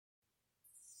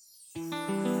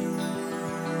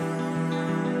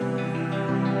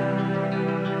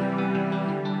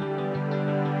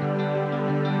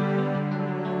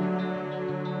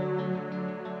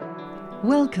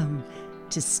Welcome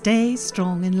to Stay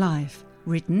Strong in Life,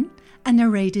 written and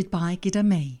narrated by Gida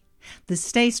May. The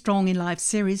Stay Strong in Life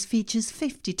series features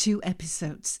 52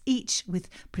 episodes, each with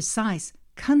precise,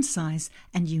 concise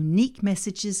and unique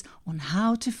messages on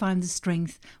how to find the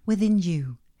strength within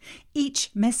you.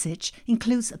 Each message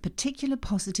includes a particular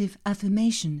positive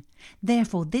affirmation.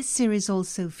 Therefore, this series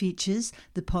also features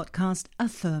the podcast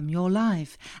Affirm Your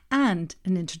Life and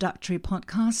an introductory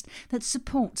podcast that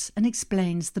supports and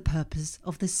explains the purpose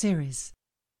of the series.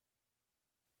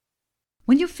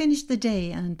 When you finish the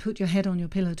day and put your head on your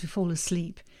pillow to fall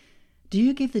asleep, do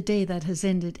you give the day that has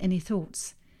ended any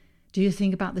thoughts? Do you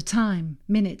think about the time,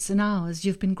 minutes and hours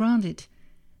you've been granted?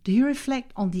 Do you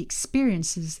reflect on the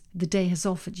experiences the day has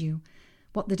offered you,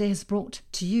 what the day has brought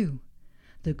to you,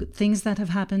 the good things that have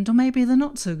happened or maybe the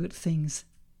not so good things?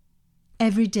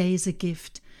 Every day is a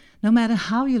gift. No matter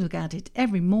how you look at it,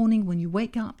 every morning when you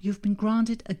wake up, you've been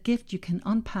granted a gift you can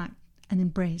unpack and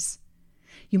embrace.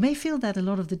 You may feel that a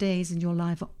lot of the days in your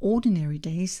life are ordinary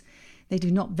days. They do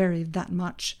not vary that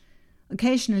much.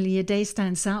 Occasionally a day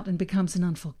stands out and becomes an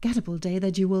unforgettable day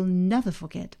that you will never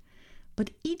forget.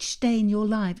 But each day in your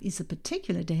life is a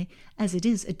particular day, as it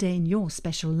is a day in your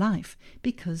special life,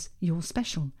 because you're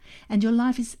special, and your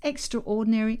life is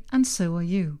extraordinary, and so are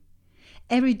you.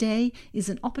 Every day is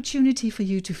an opportunity for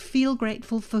you to feel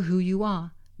grateful for who you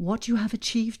are, what you have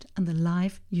achieved, and the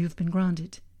life you've been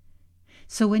granted.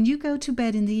 So when you go to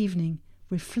bed in the evening,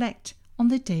 reflect on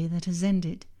the day that has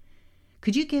ended.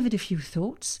 Could you give it a few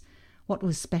thoughts? What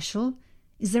was special?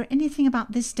 Is there anything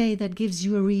about this day that gives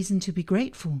you a reason to be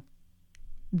grateful?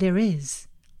 There is.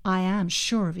 I am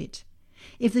sure of it.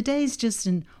 If the day is just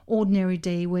an ordinary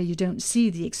day where you don't see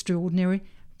the extraordinary,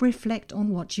 reflect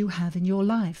on what you have in your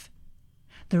life.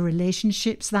 The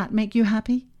relationships that make you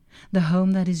happy, the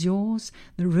home that is yours,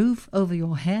 the roof over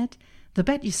your head, the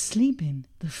bed you sleep in,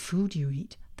 the food you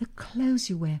eat, the clothes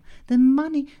you wear, the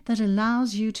money that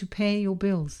allows you to pay your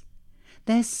bills.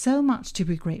 There's so much to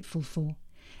be grateful for.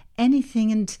 Anything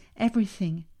and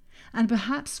everything. And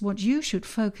perhaps what you should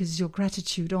focus your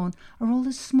gratitude on are all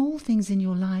the small things in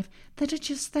your life that are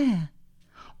just there.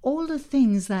 All the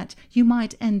things that you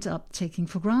might end up taking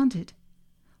for granted.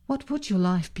 What would your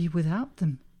life be without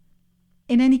them?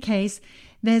 In any case,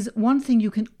 there's one thing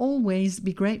you can always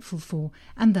be grateful for,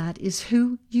 and that is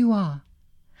who you are.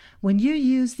 When you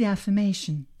use the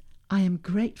affirmation, I am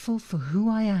grateful for who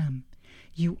I am,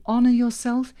 you honor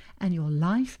yourself and your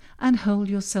life and hold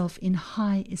yourself in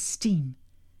high esteem.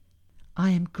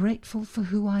 I am grateful for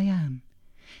who I am.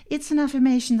 It's an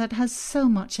affirmation that has so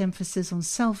much emphasis on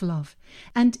self-love,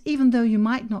 and even though you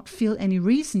might not feel any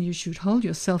reason you should hold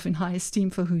yourself in high esteem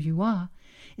for who you are,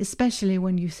 especially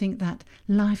when you think that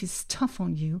life is tough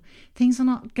on you, things are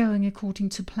not going according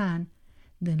to plan,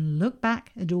 then look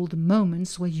back at all the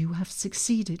moments where you have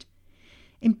succeeded.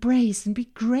 Embrace and be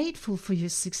grateful for your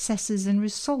successes and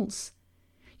results.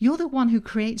 You're the one who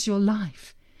creates your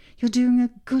life. You're doing a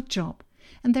good job.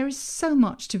 And there is so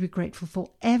much to be grateful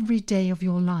for every day of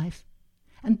your life.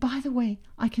 And by the way,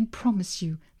 I can promise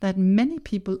you that many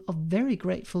people are very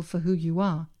grateful for who you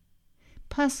are.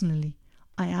 Personally,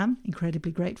 I am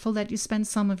incredibly grateful that you spend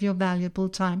some of your valuable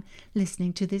time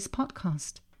listening to this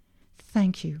podcast.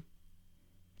 Thank you.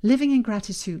 Living in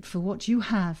gratitude for what you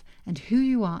have and who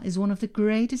you are is one of the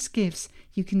greatest gifts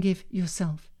you can give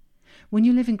yourself. When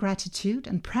you live in gratitude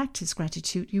and practice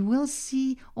gratitude, you will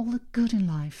see all the good in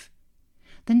life.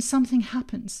 Then something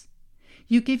happens.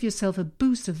 You give yourself a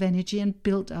boost of energy and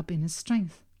build up inner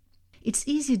strength. It's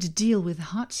easier to deal with the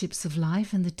hardships of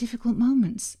life and the difficult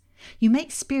moments. You may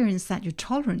experience that your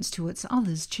tolerance towards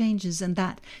others changes and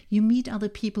that you meet other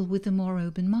people with a more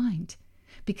open mind,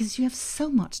 because you have so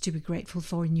much to be grateful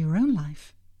for in your own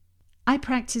life. I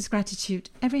practice gratitude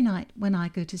every night when I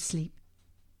go to sleep.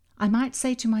 I might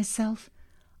say to myself,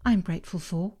 I'm grateful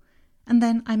for, and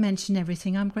then I mention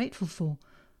everything I'm grateful for.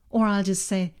 Or I'll just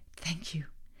say, thank you.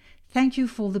 Thank you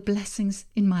for the blessings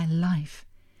in my life,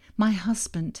 my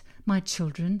husband, my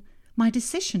children, my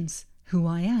decisions, who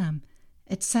I am,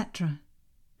 etc.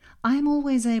 I am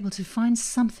always able to find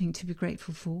something to be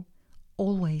grateful for,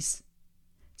 always.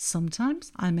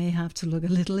 Sometimes I may have to look a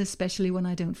little, especially when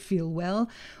I don't feel well,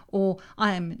 or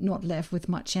I am not left with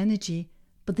much energy,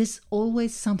 but there's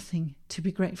always something to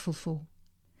be grateful for.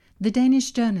 The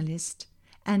Danish journalist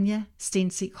Anja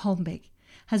Stensik Holmbeck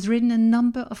has written a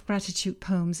number of gratitude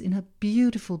poems in her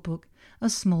beautiful book, A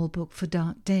Small Book for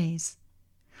Dark Days.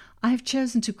 I have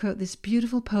chosen to quote this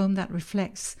beautiful poem that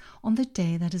reflects on the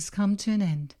day that has come to an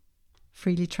end,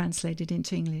 freely translated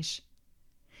into English.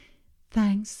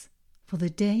 Thanks for the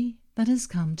day that has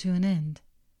come to an end.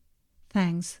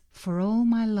 Thanks for all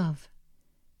my love.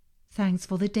 Thanks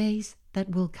for the days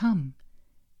that will come.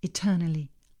 Eternally,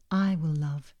 I will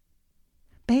love.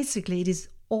 Basically, it is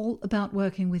all about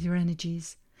working with your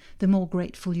energies. The more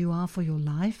grateful you are for your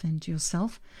life and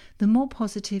yourself, the more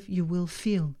positive you will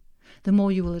feel. The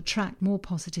more you will attract more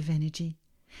positive energy.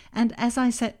 And as I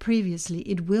said previously,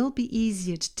 it will be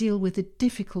easier to deal with the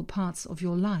difficult parts of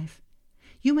your life.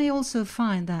 You may also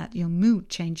find that your mood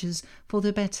changes for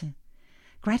the better.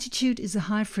 Gratitude is a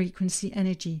high-frequency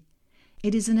energy.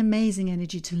 It is an amazing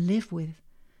energy to live with.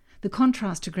 The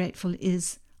contrast to grateful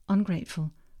is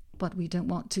ungrateful, but we don't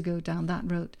want to go down that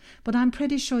road. But I'm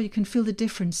pretty sure you can feel the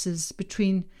differences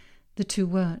between the two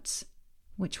words.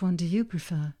 Which one do you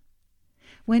prefer?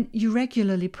 When you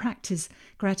regularly practice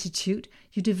gratitude,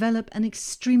 you develop an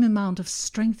extreme amount of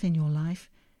strength in your life.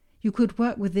 You could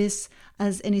work with this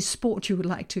as any sport you would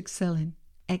like to excel in.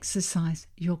 Exercise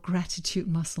your gratitude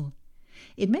muscle.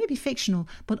 It may be fictional,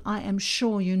 but I am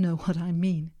sure you know what I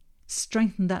mean.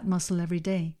 Strengthen that muscle every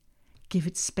day. Give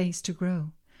it space to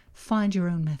grow. Find your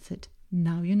own method.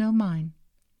 Now you know mine.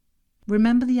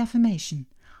 Remember the affirmation.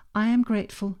 I am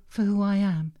grateful for who I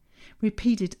am.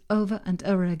 Repeat it over and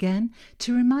over again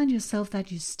to remind yourself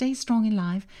that you stay strong in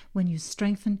life when you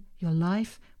strengthen your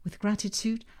life with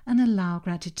gratitude and allow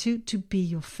gratitude to be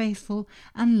your faithful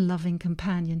and loving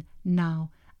companion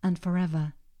now and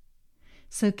forever.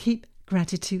 So keep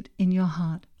gratitude in your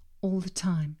heart all the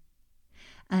time.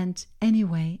 And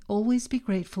anyway, always be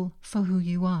grateful for who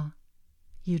you are.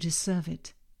 You deserve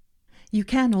it. You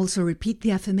can also repeat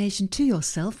the affirmation to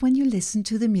yourself when you listen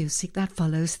to the music that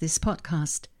follows this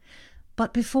podcast.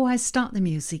 But before I start the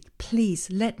music, please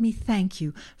let me thank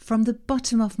you from the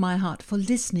bottom of my heart for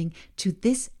listening to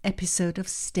this episode of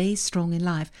Stay Strong in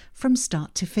Life from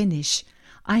start to finish.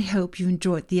 I hope you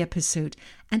enjoyed the episode,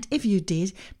 and if you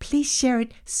did, please share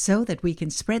it so that we can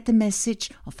spread the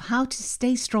message of how to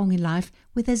stay strong in life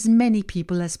with as many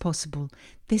people as possible.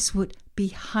 This would be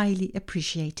highly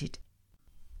appreciated.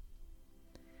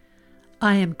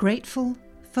 I am grateful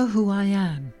for who I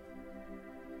am.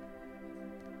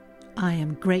 I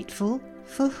am grateful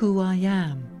for who I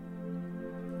am.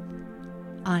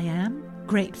 I am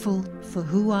grateful for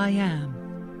who I am.